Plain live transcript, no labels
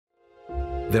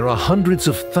There are hundreds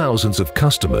of thousands of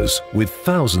customers with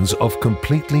thousands of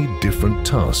completely different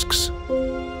tasks.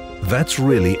 That's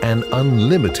really an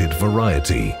unlimited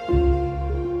variety.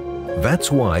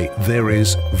 That's why there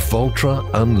is Valtra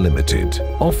Unlimited,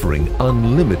 offering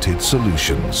unlimited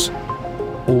solutions.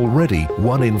 Already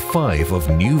 1 in 5 of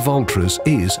new Valtras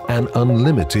is an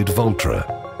unlimited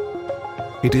Valtra.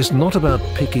 It is not about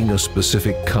picking a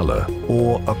specific color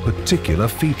or a particular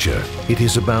feature. It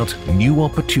is about new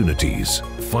opportunities,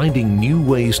 finding new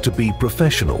ways to be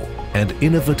professional and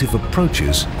innovative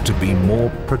approaches to be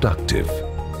more productive.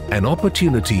 An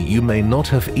opportunity you may not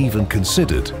have even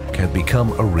considered can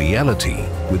become a reality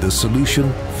with a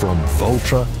solution from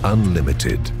Valtra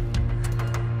Unlimited.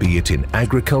 Be it in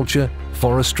agriculture,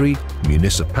 forestry,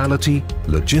 municipality,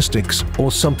 logistics,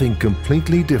 or something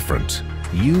completely different,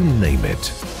 you name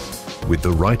it. With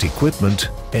the right equipment,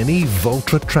 any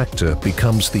Valtra tractor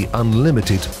becomes the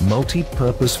unlimited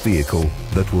multi-purpose vehicle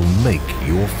that will make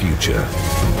your future.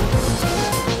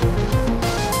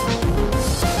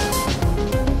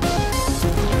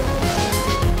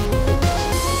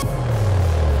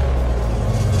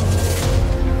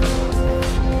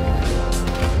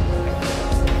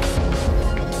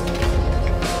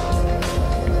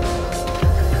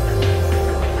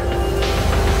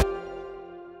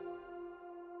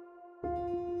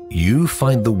 You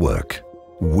find the work,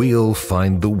 we'll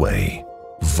find the way.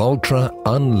 Valtra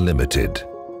Unlimited.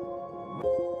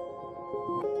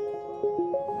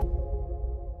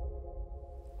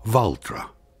 Valtra,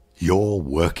 your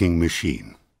working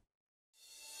machine.